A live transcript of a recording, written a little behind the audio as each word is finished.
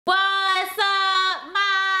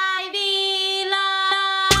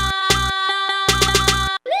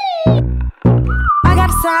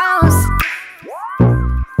sounds.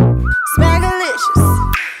 Smackalicious.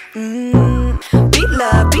 Beat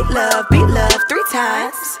love, beat love, beat love 3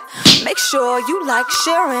 times. Make sure you like,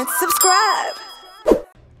 share, and subscribe.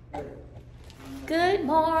 Good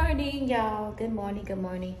morning, y'all. Good morning, good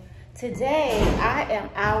morning. Today, I am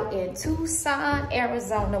out in Tucson,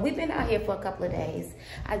 Arizona. We've been out here for a couple of days.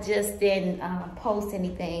 I just didn't post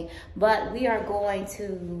anything, but we are going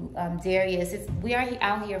to Darius. We are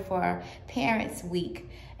out here for Parents Week.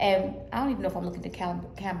 And I don't even know if I'm looking at the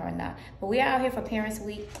camera or not, but we are out here for Parents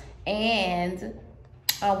Week. And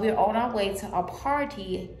we're on our way to a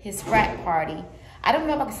party, his frat party. I don't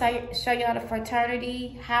know if I can show y'all the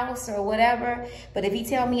fraternity house or whatever, but if he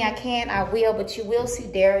tell me I can, I will. But you will see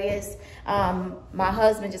Darius. My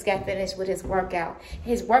husband just got finished with his workout.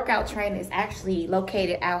 His workout training is actually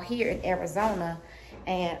located out here in Arizona.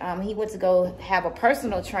 And he went to go have a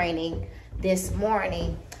personal training this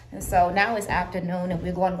morning. And so now it's afternoon and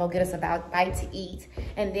we're going to go get us a bite to eat.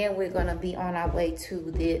 And then we're going to be on our way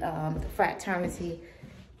to the fraternity,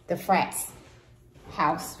 the frats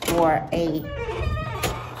house for a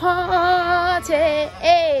party,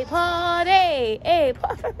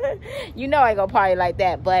 You know I ain't gonna party like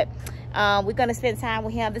that, but we're gonna spend time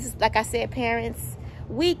with him. This is, like I said, Parents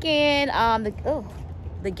Weekend.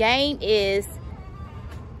 The game is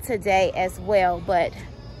today as well, but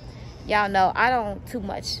y'all know I'm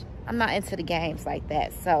not into the games like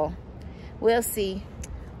that, so we'll see.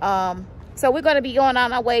 So we're going to be going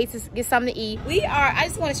on our way to get something to eat. I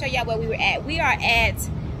just want to show y'all where we were at. We are at,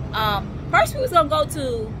 first we was going to go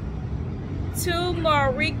to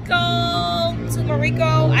Tumarico,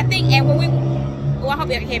 I think. And when I hope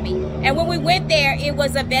y'all can hear me. And when we went there, it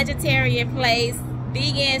was a vegetarian place,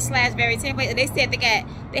 vegan/vegetarian place. And they said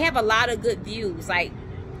they have a lot of good views, like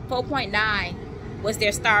 4.9 was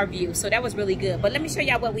their star view. So that was really good. But let me show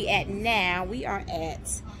y'all where we at now. We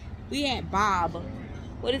at Bob.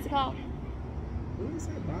 What is it called? What is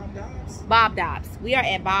it? Bob Dobbs? Bob Dobbs. We are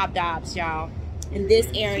at Bob Dobbs, y'all. In this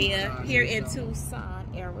area here in Tucson,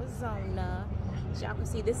 Arizona. As y'all can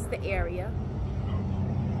see, this is the area.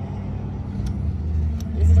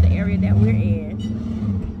 This is the area that we're in.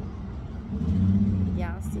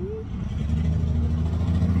 Y'all see?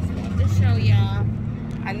 Just want to show y'all.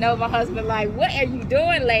 I know my husband like, what are you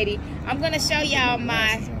doing, lady? I'm gonna show y'all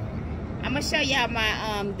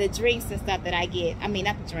the drinks and stuff that I get. I mean,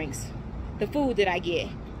 not the drinks, the food that I get.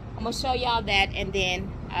 I'm gonna show y'all that and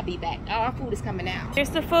then I'll be back. Oh, our food is coming out. Here's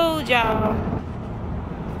the food, y'all.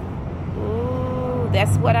 Ooh,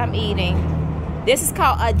 that's what I'm eating. This is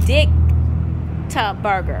called a Ditka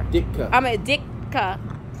burger. Ditka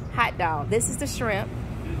hot dog. This is the shrimp.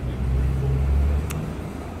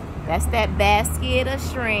 That's that basket of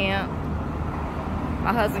shrimp.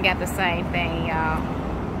 My husband got the same thing, y'all.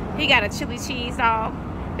 He got a chili cheese dog.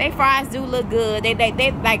 They fries do look good. They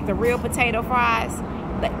like the real potato fries.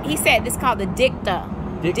 But he said this called the Ditka.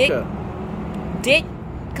 Ditka.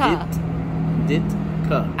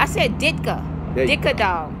 I said Ditka. Ditka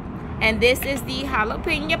dog. And this is the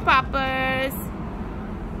jalapeno poppers.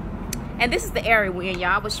 And this is the area we're in,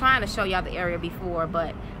 y'all. I was trying to show y'all the area before,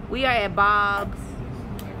 but we are at Bob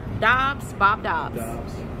Dobbs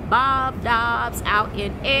out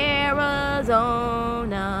in Arizona.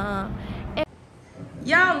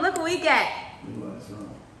 Y'all, look what we got.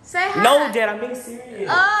 Say hi. No, Dad, I'm being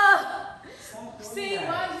serious. See,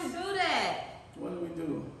 why did you do that? What do we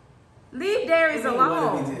do? Leave Darius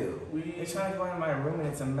alone. What did we do? We're trying to go into my room and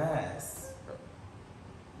it's a mess.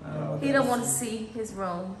 He don't want to see his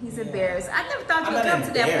room. He's embarrassed. I never thought you would come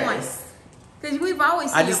to that point. Because we've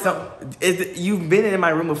always seen you've been in my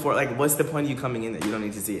room before. Like, what's the point of you coming in there? You don't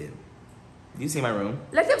need to see it. You see my room?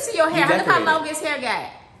 Let him see your hair. Look how long his hair got.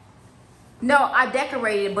 No, I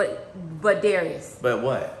decorated, but Darius. But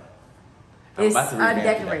what? It's I'm about to revamp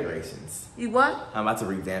undecorated. the decorations. You what? I'm about to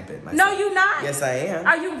revamp it myself. No, you're not. Yes, I am.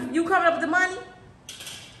 Are you coming up with the money?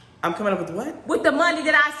 I'm coming up with what? With the money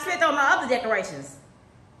that I spent on the other decorations.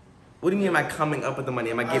 What do you mean am I coming up with the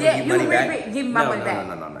money? Am I giving you money back? Give me my money back.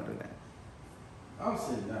 No, I'm not doing that. I'm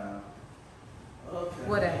sitting down. Okay.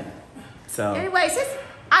 Whatever. So anyway,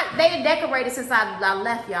 they decorated since I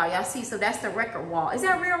left y'all. Y'all see, so that's the record wall. Is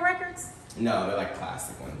that real records? No, they're like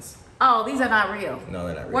plastic ones. Oh, these are not real. No,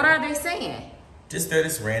 they're not real. What are they saying? They're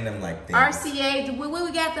just random like things. RCA. Where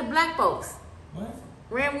we got the black folks? What?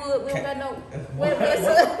 Ramwood. We don't got no.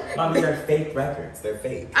 Mom, these are fake records. They're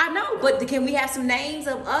fake. I know, but can we have some names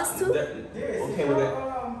of us too? Okay with it.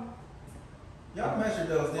 Y'all measured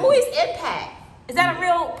those. Who is Impact? Is that a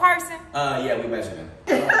real person? Yeah, we measured him.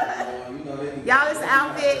 You know Y'all, this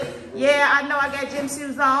outfit. Yeah, I know I got gym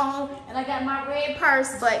shoes on and I got my red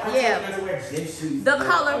purse, but yeah. I told you to wear gym shoes. The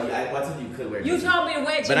color. Oh, yeah, I told you could wear gym shoes. You told me to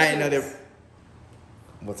wear gym shoes. But I didn't know that.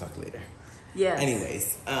 We'll talk later. Yes.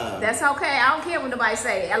 Anyways. That's okay. I don't care what nobody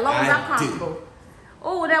say, as long as I'm comfortable.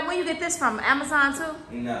 Oh, that where you get this from? Amazon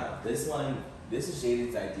too? No, this is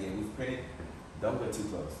Jaden's idea. We printed. Don't go too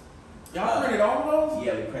close. Y'all printed all of those?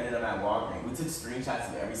 Yeah, we printed them at Walgreens. We took screenshots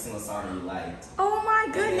of every single song we liked. Oh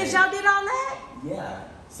my goodness, y'all did all that? Yeah,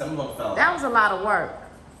 some of them fell. That was a lot of work.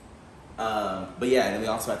 But yeah, and then we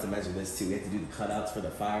also had to measure this too. We had to do the cutouts for the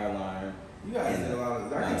fire alarm. You guys did a lot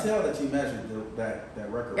of. I can tell that you measured that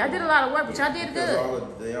record. Y'all did a lot of work, but y'all did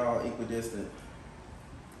good. They all equidistant.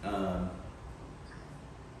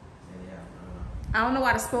 I don't know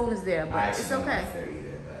why the spoon is there, but it's okay.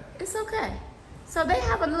 It's okay. So they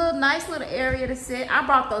have a nice little area to sit. I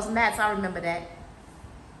brought those mats. I remember that.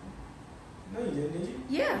 No, you didn't, did you?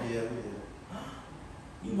 Yeah. Yeah, we did.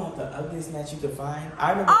 You bought the ugliest mat you could find?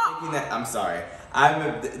 I remember thinking that. I'm sorry. I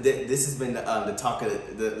remember this has been the talk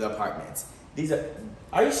of the apartments. These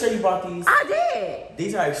are you sure you bought these? I did.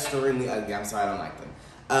 These are extremely ugly. I'm sorry, I don't like them.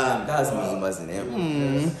 That was mean, wasn't it?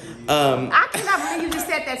 I cannot believe you just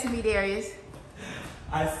said that to me, Darius.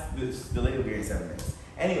 The lady will be here in 7 minutes.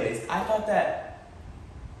 Anyways, I thought that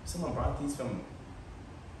someone brought these from.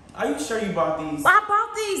 Are you sure you bought these? I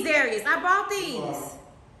bought these, Darius. I bought these.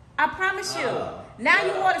 I promise you. Now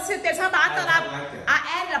you want to sit there talking about? I thought I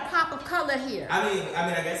added a pop of color here. I mean,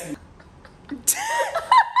 I guess.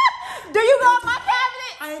 Do you go in my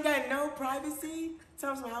cabinet? I ain't got no privacy.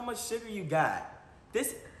 Tell us how much sugar you got.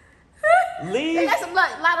 This. Leave. They got a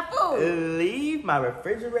lot of food. Leave my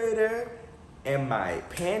refrigerator and my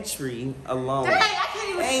pantry alone. Dang, I can't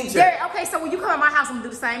even. Angel. Okay, so when you come to my house, I'm gonna do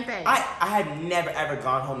the same thing. I had never ever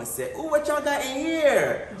gone home and said, "Ooh, what y'all got in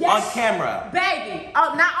here?" Yes. On camera, baby.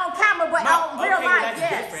 Oh, not on camera, but on real life. Well, that's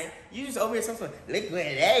yes. different. You just over here something. Look what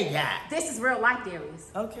they got. This is real life,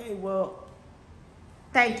 Darius. Okay, well,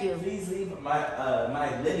 thank you. please leave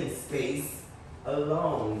my living space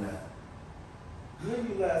alone. When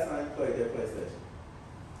you last night played that PlayStation?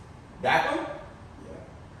 That one?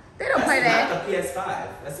 They don't play that. That's not the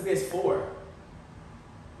PS5. That's the PS4.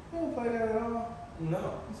 You don't play that at all? No.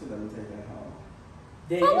 You should never take that home.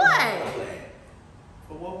 For what?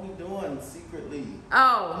 For what we doing secretly.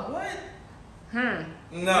 Oh. What? No.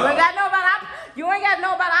 No. You ain't got to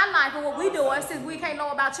know about our life and what we doing since we can't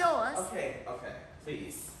know about yours. Okay.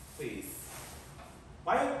 Please.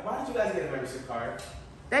 Why did you guys get a membership card?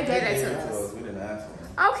 They gave that to us. We didn't ask them.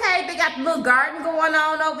 Okay, they got the little garden going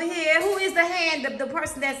on over here. Who is the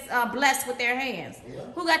person that's blessed with their hands? Yeah.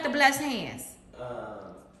 Who got the blessed hands?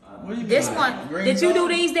 What you This doing? one. Green Did you zone? do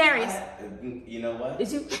these, Darius? You know what? Did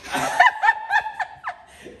you?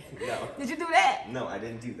 No. Did you do that? No, I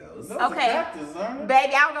didn't do those. Those are Okay. cactus, aren't they?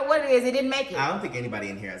 Baby, I don't know what it is. It didn't make it. I don't think anybody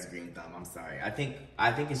in here has a green thumb. I'm sorry. I think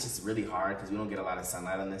it's just really hard because we don't get a lot of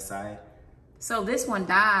sunlight on this side. So this one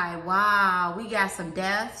died. Wow, we got some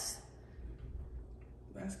deaths.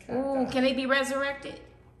 That's Ooh, cactus. can they be resurrected?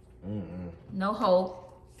 No hope.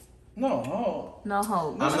 No. No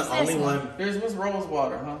hope. I'm What's the only this one. Here's what's rose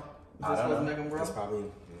water, huh? Is I this don't what's know. making grow? That's probably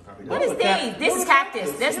What is these? This is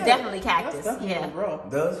cactus. That's definitely cactus. That's definitely Yeah. gonna grow.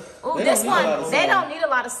 those. Ooh, They this don't need a lot one, of they sun. don't need a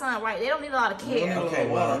lot of sun, right? They don't need a lot of care. Okay,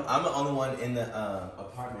 water. well, I'm the only one in the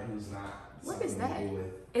apartment who's not. What is something to that? do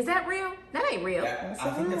with- Is that real? That ain't real. Yeah, I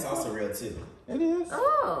think that's also real too. It is.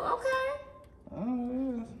 Oh, okay. Oh,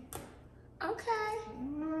 it is. Okay.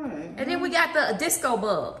 Alright. And then we got the disco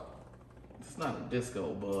bulb. It's not a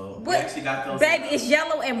disco bulb. What? actually got those- Baby, it's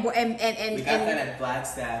yellow and We got that at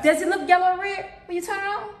Flagstaff. does it look yellow and red when you turn it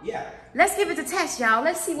on? Yeah. Let's give it a test, y'all.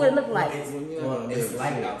 Let's see what it look like. It's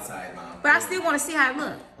light outside, Mom. But I still want to see how it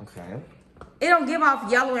look. Okay. It don't give off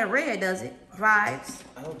yellow and red, does it? Vibes.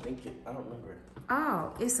 I don't remember.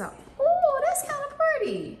 Oh, it's a. Ooh, that's kind of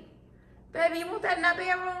pretty. Baby, you want that in our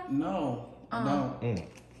bedroom? No. No.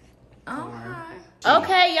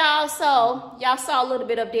 Okay, y'all. So y'all saw a little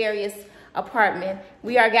bit of Darius' apartment.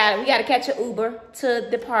 We got to catch an Uber to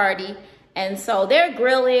the party, and so they're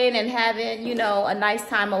grilling and having a nice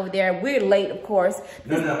time over there. We're late, of course.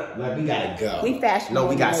 No, like we gotta go. We fashion. No,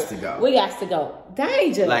 we got to go. We got to go.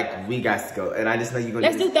 Danger. Like we got to go, and I just know you're gonna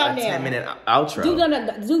Let's do do thumbnail. a 10-minute outro. Do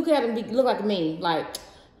gotta look like me, like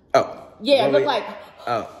Oh. yeah, Well, look wait. like.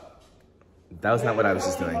 Oh. That was not what I was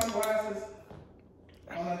just doing. My glasses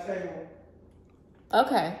on that table.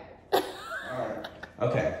 Okay. Alright.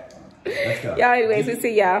 Okay. Let's go. Y'all, anyways, we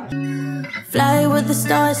see y'all. Fly with the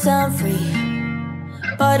stars, I'm free.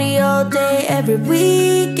 Party all day, every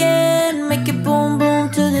weekend. Make it boom,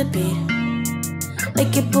 boom to the beat.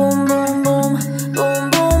 Make it boom, boom, boom, boom,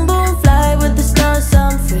 boom, boom. Fly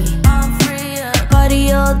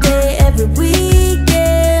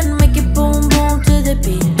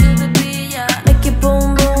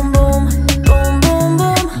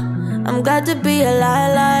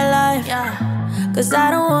Cause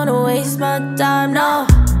I don't wanna waste my time, no.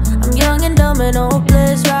 I'm young and dumb and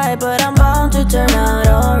hopeless, right? But I'm bound to turn out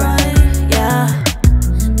alright, yeah.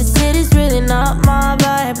 The city's really not my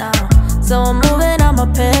vibe now, so I'm moving out my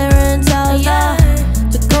parents' house now,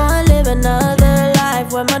 to go and live another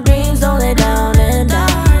life where my dreams don't lay down and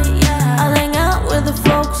die. I'll hang out with the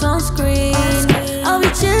folks on screen. I'll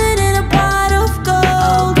be chilling in a pot of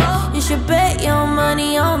gold. You should bet your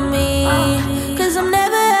money on me, cause I'm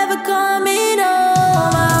never ever coming home.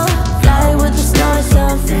 I'll fly with the stars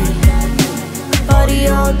so free, party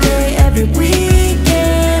all day every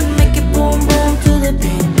weekend, make it boom boom to the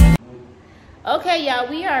beat. Okay, y'all,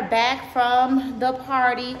 we are back from the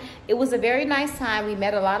party. It was a very nice time. We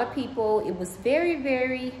met a lot of people. It was very,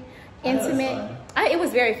 very intimate. It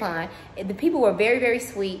was very fun. The people were very, very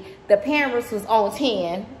sweet. The parents was on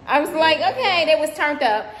 10. I was like, okay, they was turned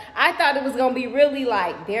up. I thought it was gonna be really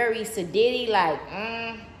like very sedity, like,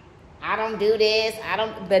 I don't do this,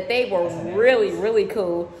 but they were really, really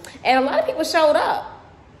cool. And a lot of people showed up.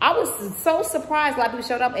 I was so surprised a lot of people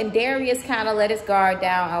showed up, and Darius kind of let his guard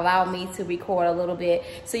down, allowed me to record a little bit.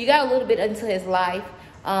 So you got a little bit into his life,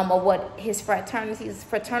 of what his fraternity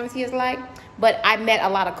is like. But I met a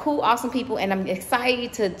lot of cool, awesome people, and I'm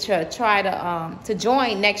excited to try to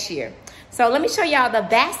join next year. So let me show y'all the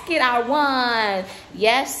basket I won.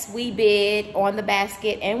 Yes, we bid on the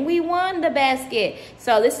basket and we won the basket.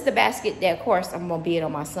 So this is the basket that, of course, I'm gonna bid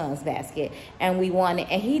on my son's basket, and we won it.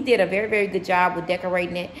 And he did a very, very good job with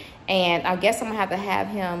decorating it. And I guess I'm gonna have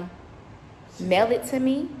him mail it to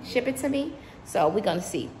me, ship it to me. So we're gonna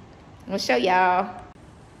see. I'm gonna show y'all.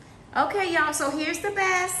 Okay, y'all, so here's the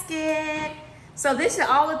basket. So this is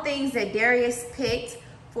all the things that Darius picked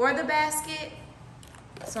for the basket.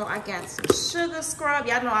 So I got some sugar scrub.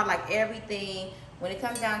 Y'all know I like everything. When it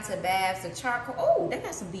comes down to baths, the charcoal. Oh, they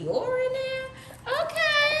got some Dior in there.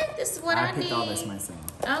 Okay, this is what I need. I picked all this myself.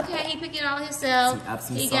 Okay, he picked it all himself. Some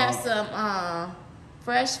Epsom salt. He got some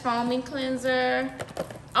fresh foaming cleanser.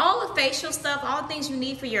 All the facial stuff, all the things you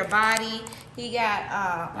need for your body. He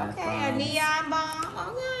got, a neon balm.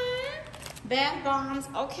 Okay. Bath bombs.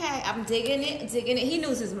 Okay, I'm digging it. He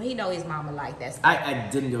knows his mama like that stuff. I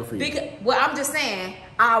didn't do it for you. Well, I'm just saying,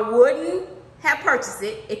 I wouldn't have purchased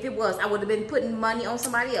it if it was. I would have been putting money on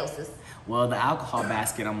somebody else's. Well, the alcohol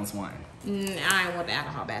basket almost won. I didn't want the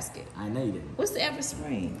alcohol basket. I know you didn't. What's the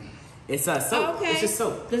Everspring? It's soap. Okay. It's just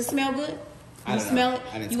soap. Does it smell good? I don't smell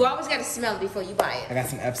know. it? You always got to smell it before you buy it. I got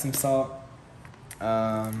some Epsom salt.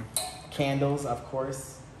 Candles, of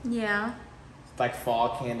course. Yeah. Like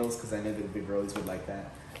fall candles, because I know that the girlies would like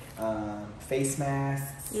that. Face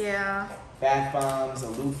masks. Yeah. Bath bombs, a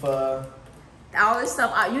loofah. All this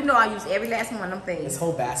stuff. You know I use every last one of them things. This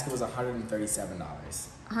whole basket was $137.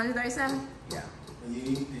 $137? Did Yeah.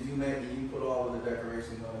 you put all of the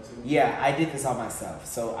decorations on it too? Yeah, I did this all myself.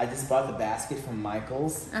 So I just bought the basket from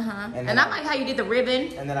Michael's. And I like how you did the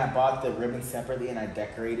ribbon. And then I bought the ribbon separately and I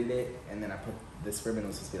decorated it. And then I put this ribbon,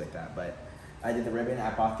 was supposed to be like that, but I did the ribbon.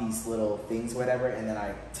 I bought these little things, whatever, and then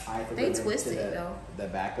I tied the ribbon to the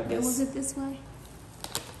back of this. Was it this way?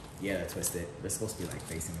 Yeah, they're twisted. They're supposed to be like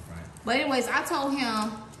facing the front. But anyways, I told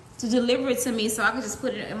him to deliver it to me so I could just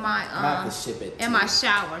put it in my not to ship it in my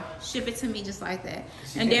shower. Ship it to me just like that.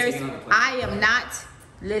 And I am not.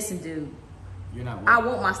 Listen, dude. You're not. I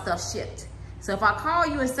want my stuff shipped. So if I call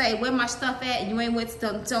you and say where my stuff at, and you ain't with,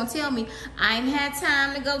 don't tell me I ain't had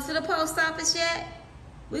time to go to the post office yet.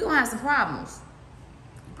 We gonna have some problems.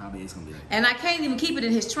 It probably is gonna be like that. And I can't even keep it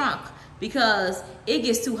in his trunk because it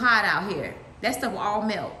gets too hot out here. That stuff will all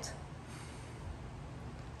melt.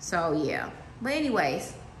 So yeah. But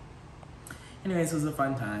anyways, it was a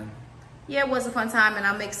fun time. Yeah, it was a fun time, and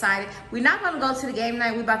I'm excited. We're not gonna go to the game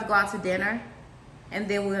night. We're about to go out to dinner, and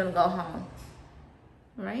then we're gonna go home.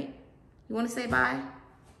 Right? You want to say bye?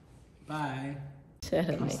 Bye. Shut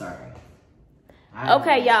up. I'm starving.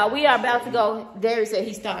 Okay, y'all, we are about to go. Darius said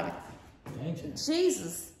he's starving. Thank you.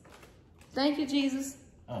 Jesus. Thank you, Jesus.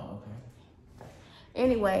 Oh, okay.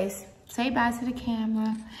 Anyways, say bye to the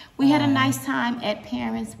camera. We had a nice time at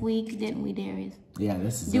Parents Week, didn't we, Darius? Yeah,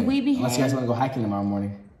 this is Did we behave? Unless you guys want to go hiking tomorrow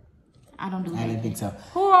morning. I don't do hiking. I didn't think so.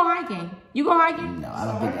 Who go hiking? You go hiking? No,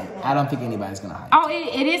 I don't think anybody's gonna hike. Oh,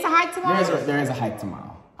 it is a hike tomorrow? There is a hike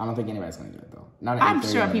tomorrow. I don't think anybody's gonna do it though. Not at I'm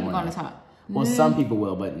sure people are gonna talk. Well, some people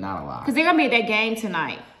will, but not a lot. Because they're gonna be at that game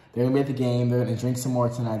tonight. They're gonna be at the game. They're gonna drink some more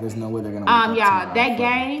tonight. There's no way they're gonna. Y'all, that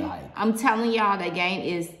game. I'm telling y'all, that game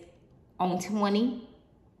is on 20.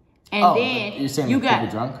 And then you're saying you got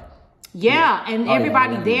people drunk. Yeah, and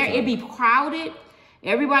everybody there. It be crowded.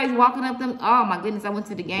 Everybody's walking up them. Oh my goodness! I went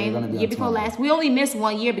to the game the year before last. We only missed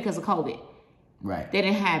 1 year because of COVID. Right. They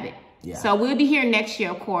didn't have it. Yeah. So we'll be here next year,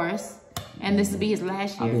 of course. And this will be his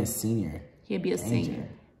last year. I'll be a senior. He'll be a senior.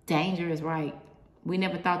 Danger is right. We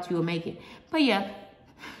never thought you would make it. But yeah.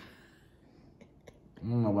 I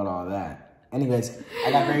don't know about all that. Anyways,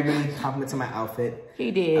 I got very many compliments on my outfit.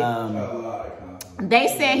 He did. They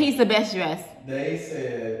said he's the best dressed. They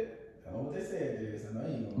said, I don't know what they said is. I know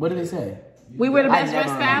you know. What did they say? We were the best dressed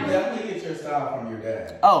You family. definitely get your style from your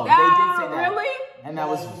dad. Oh, they did say that. Really? And that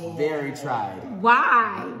was very tried.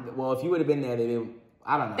 Why? Well, if you would have been there,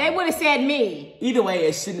 I don't know. They would have said me. Either way,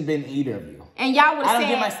 it shouldn't have been either of you. And y'all would have said. I don't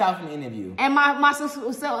give myself an interview. And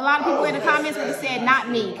so a lot of people in the comments would have said not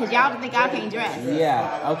me, because y'all think I can't dress.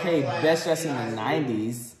 Yeah, okay, best dressed in the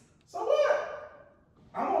 90s. So what?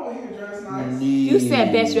 I'm over here dressed nice. You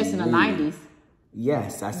said best dressed in the 90s.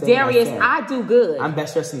 Yes, I said Darius, I do good. I'm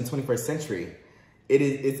best dressed in the 21st century.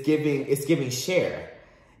 It's giving share.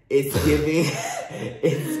 It's giving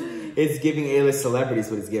it's giving A-list celebrities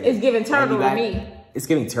what it's giving. It's giving turtle to me. It's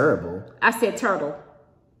giving terrible. I said turtle.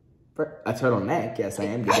 A turtleneck, yes, I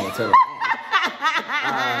am giving a turtleneck.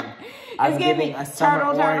 I'm giving a summer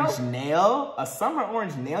orange nail. A summer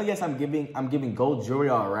orange nail, yes, I'm giving gold jewelry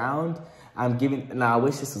all around. Now I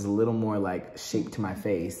wish this was a little more like shaped to my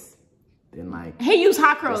face than like. He used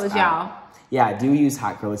hot curlers, y'all. Yeah, I do use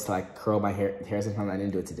hot curlers to like curl my hair sometimes. I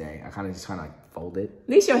didn't do it today. I kind of just trying to like fold it. At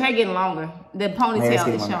least your hair getting longer. The ponytail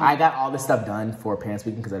is showing. I got all this stuff done for Parents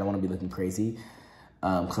Weekend because I don't want to be looking crazy.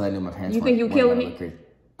 Because I knew my parents. You think you killing me?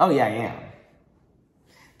 Oh yeah, I am.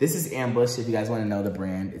 This is Ambush. If you guys want to know the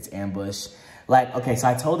brand, it's Ambush. Like, okay, so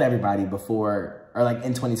I told everybody before, or like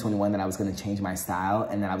in 2021, that I was going to change my style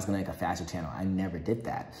and that I was going to make a fashion channel. I never did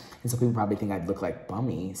that. And so people probably think I'd look like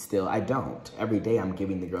bummy. Still, I don't. Every day I'm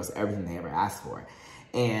giving the girls everything they ever asked for.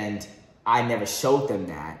 And I never showed them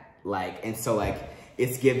that. Like, and so like,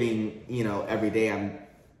 it's giving, you know, every day I'm,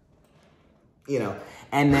 you know,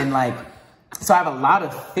 and then like, so I have a lot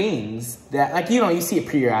of things that, like, you know, you see it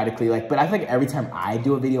periodically, like, but I feel like every time I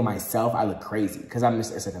do a video myself, I look crazy. Because I'm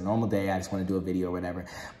just, it's like a normal day, I just want to do a video or whatever.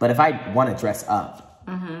 But if I want to dress up,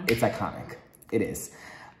 it's iconic. It is.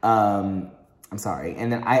 I'm sorry.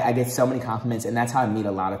 And then I get so many compliments, and that's how I meet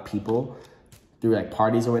a lot of people through, like,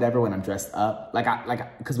 parties or whatever when I'm dressed up.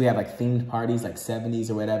 Because we have, like, themed parties, like 70s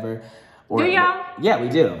or whatever. Or, do y'all? Yeah, we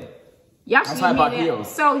do. Y'all that's why I bought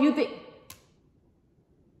heels. So you think...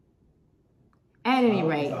 At any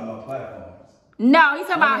rate. No, he's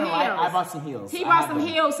talking about heels. I bought some heels. He bought some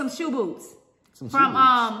heels, some shoe boots. From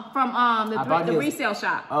the resale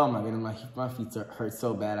shop. Oh my goodness, my feet hurt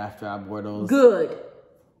so bad after I wore those. Good.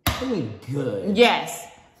 I mean, good. Yes.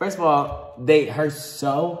 First of all, they hurt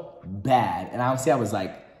so bad, and honestly, I was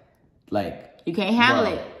like, you can't handle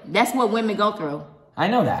it. That's what women go through. I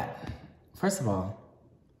know that. First of all.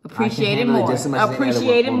 Appreciate it more.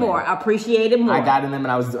 Appreciate it more. Appreciate it more. I got in them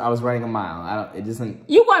and I was running a mile. It doesn't.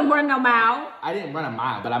 You wasn't running no mile. I didn't run a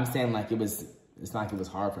mile, but I'm saying like it's not like it was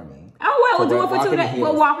hard for me. Oh well, we'll do it for 2 days.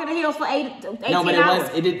 We'll walk in the hills for 18 No, but hours.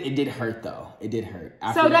 It did hurt though. It did hurt.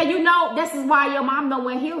 So that you know, this is why your mom don't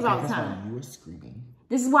wear heels all the time. You were screaming.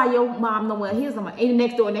 This is why your mom don't wear heels no more. And the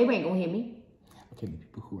next door neighbor ain't gonna hear me. Okay,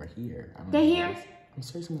 people who are here. They here? I'm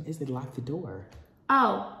sorry, someone is. They locked the door.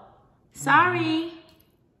 Oh, sorry.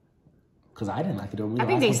 Because I didn't lock the door. I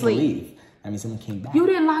think they sleep. I mean, someone came back. You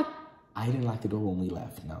didn't lock? I didn't lock the door when we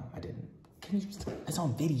left. No, I didn't. Can you just, it's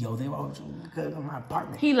on video. They were all in my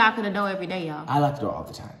apartment. He locking the door every day, y'all. I lock the door all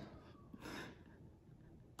the time.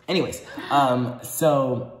 Anyways,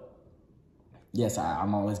 so yes,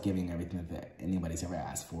 I'm always giving everything that anybody's ever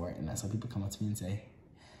asked for, and that's why people come up to me and say,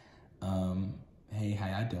 "Hey, how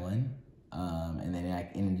y'all doing?" And then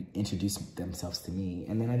like introduce themselves to me,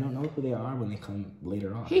 and then I don't know who they are when they come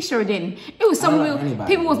later on. He sure didn't. It was so weird.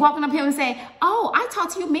 People was walking up here and saying, "Oh, I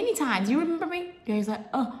talked to you many times. You remember me?" And he's like,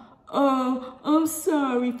 "Oh, I'm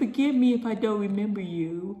sorry. Forgive me if I don't remember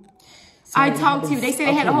you." So I talked to you. They said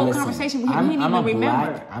they had a whole conversation with him. He didn't even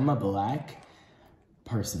remember. I'm a black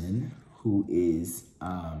person who is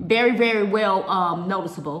very, very well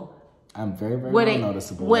noticeable. I'm very, very well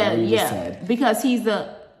noticeable. Well, yeah, because he's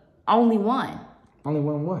the only one. Only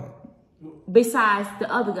one what? Besides the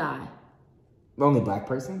other guy. The only black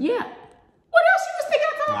person? Yeah. What else you was thinking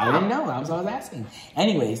of? I didn't know. I was asking.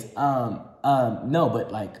 Anyways, no,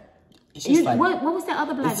 but like, it's just like. What was that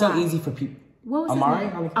other black guy? It's so easy for people. What was Amari?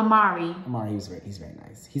 Amari. Amari, he's very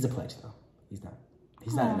nice. He's a pledge though. He's not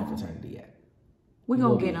in the fraternity yet. We're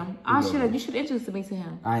gonna get him. You should introduce me to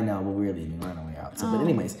him. I know, but we're leaving. We're on our way out. So, but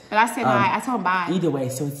anyways. But I said bye. I told him bye. Either way,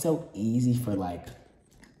 so it's so easy for like.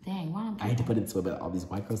 Dang, why I hate to put it this way, but all these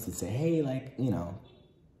white girls to say, hey, like, you know,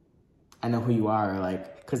 I know who you are,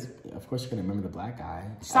 like, because of course you're gonna remember the black guy.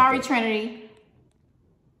 Sorry, Trinity.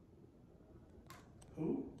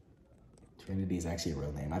 Who? Trinity is actually a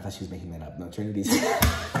real name. I thought she was making that up. No, Trinity's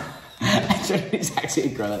Trinity's actually a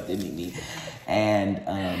girl that did meet me. And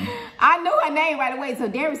I knew her name right away. So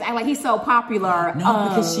Darius act like he's so popular. No,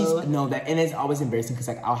 because and it's always embarrassing because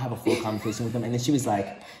like I'll have a full conversation with them, and then she was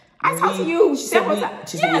like, I talked to you several times.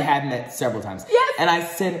 She said we had met several times. Yes. And I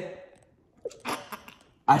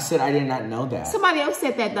said I did not know that. Somebody else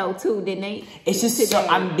said that though too, didn't they? It's just so,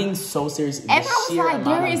 I'm being so serious. And I was like,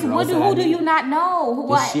 Darius, who do you not know?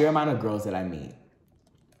 The sheer amount of girls that I meet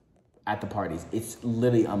at the parties, it's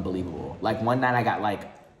literally unbelievable. Like one night I got like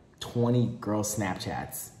 20 girl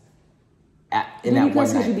Snapchats in that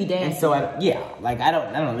one night. You be dancing. And so like I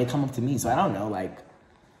don't know. They come up to me, so I don't know like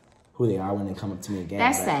who they are when they come up to me again.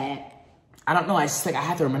 That's sad. I don't know. I just like I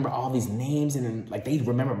have to remember all these names, and then like they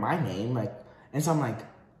remember my name, like, and so I'm like,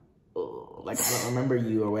 oh, like I don't remember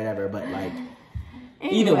you or whatever. But like,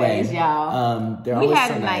 either way, y'all, they're we always had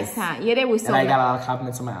so a nice time. Yeah, they were so. And I got a lot of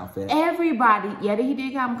compliments on my outfit. Everybody, he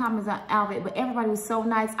did got compliments on outfit, but everybody was so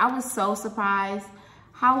nice. I was so surprised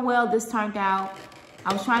how well this turned out.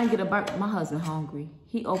 I was trying to get a burger. My husband hungry.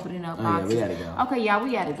 He opening up boxes. Yeah, we gotta go. Okay, y'all,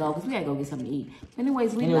 we gotta go because we gotta go get something to eat.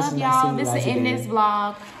 Anyways, we love y'all. This is in this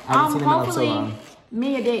vlog. Hopefully,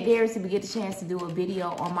 me and Darius will get the chance to do a video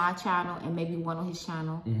on my channel and maybe one on his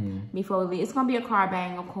channel before we leave. It's gonna be a car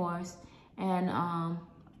bang, of course, and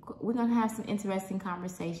we're gonna have some interesting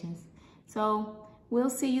conversations. So we'll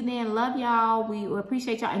see you then. Love y'all. We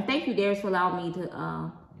appreciate y'all, and thank you, Darius, for allowing me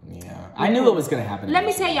to. I knew it was gonna happen. Let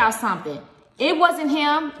me tell y'all something. It wasn't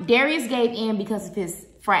him. Darius gave in because of his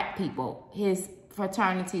frat people, his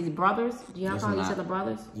fraternity's brothers. Do y'all call each other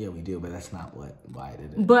brothers? Yeah, we do, but that's not why I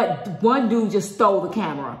did it. But one dude just stole the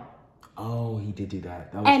camera. Oh, he did do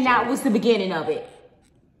that. That was the beginning of it.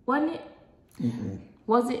 Wasn't it?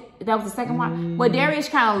 Was it? That was the second one? Well, Darius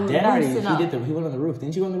kind of loosened up. He went on the roof.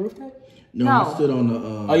 Didn't you go on the roof then? No, I stood on the...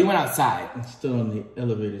 oh, you went outside. I stood on the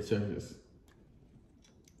elevated surface.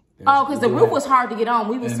 Oh, because the roof was hard to get on.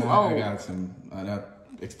 We was too old. I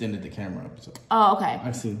extended the camera up. So. Oh, okay.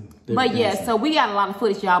 I see. But yeah, so we got a lot of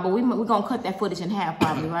footage, y'all. But we're going to cut that footage in half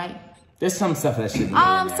probably, right? There's some stuff that should be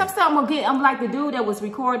some stuff I'm like the dude that was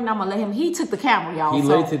recording. I'm going to let him. He took the camera, y'all. He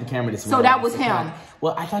literally took the camera this morning. So that was him.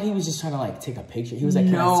 Well, I thought he was just trying to like take a picture. He was like,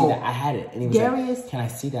 can I see that? I had it. And he was Darius, like, can I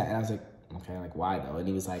see that? And I was like, okay, like why though? And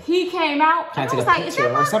he was like, he came out. Can I take a picture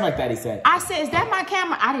or something like that? He said. I said, is that my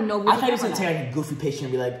camera? I didn't know. I thought he was gonna take like a goofy picture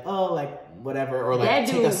and be like, oh, like whatever, or like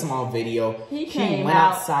take a small video. He came went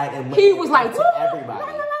out. outside and he was like, to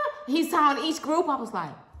everybody. He saw in each group. I was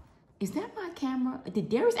like, is that my camera? Did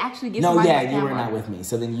Darius actually get somebody my camera? You were not with me.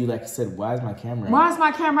 So then you like said, why is my camera? Why is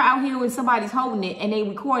my camera out here when somebody's holding it and they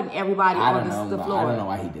recording everybody on the floor? I don't know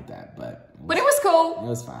why he did that, but it was cool. It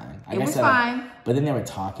was fine. It was fine. But then they were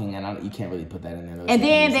talking, and you can't really put that in there. And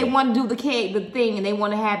then they want to do the thing, and they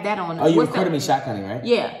want to have that on. Oh, you recorded me shotgunning, right?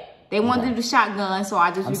 Yeah. They wanted to do the shotgun, so I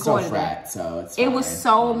just recorded that. So it's fine. It was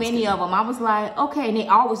so many of them. I was like, okay, and they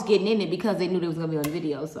always getting in it because they knew they was going to be on the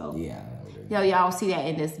video, so. Yeah. Y'all see that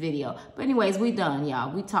in this video. But anyways, we done,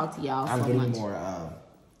 y'all. We talked to y'all so much. I'm getting more,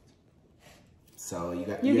 so you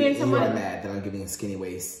are mad that I'm giving a skinny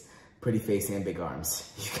waist, pretty face, and big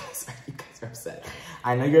arms. You guys are upset.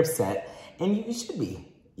 I know you're upset, and you should be.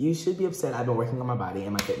 You should be upset. I've been working on my body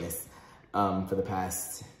and my fitness for the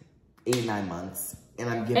past 8-9 months. And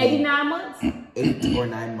I'm giving 89 months? 8 or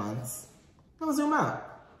 9 months. No, zoom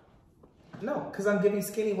out. No, because I'm giving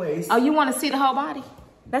skinny waist. Oh, you want to see the whole body?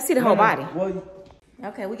 Let's see the whole body. Well,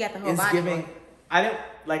 okay, we got the whole body. It's giving. I don't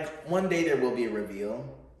like. One day there will be a reveal,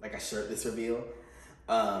 like a shirtless reveal,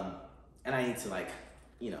 and I need to like,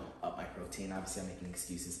 up my protein. Obviously, I'm making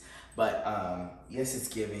excuses, but yes, it's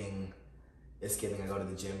giving. It's giving. I go to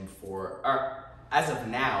the gym as of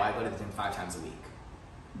now, I go to the gym 5 times a week.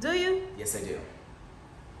 Do you? Yes, I do.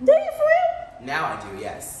 Do you for real? Now I do.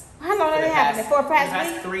 Yes. How long did it happen? For the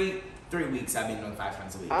past week? 3 weeks, I've been doing 5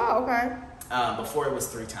 times a week. Oh, okay. Before it was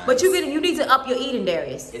 3 times. But you need to up your eating,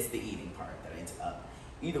 Darius. It's the eating part that I need to up.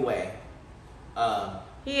 Either way. He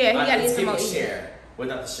got to eat some more eating. Share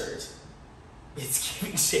without the shirt. It's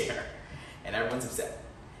giving share. And everyone's upset.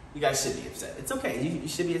 You guys should be upset. It's okay. You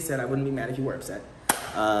should be upset. I wouldn't be mad if you were upset.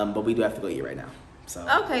 But we do have to go eat right now. So.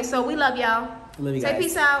 Okay, so we love y'all. Love you guys. Say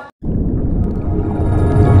peace out.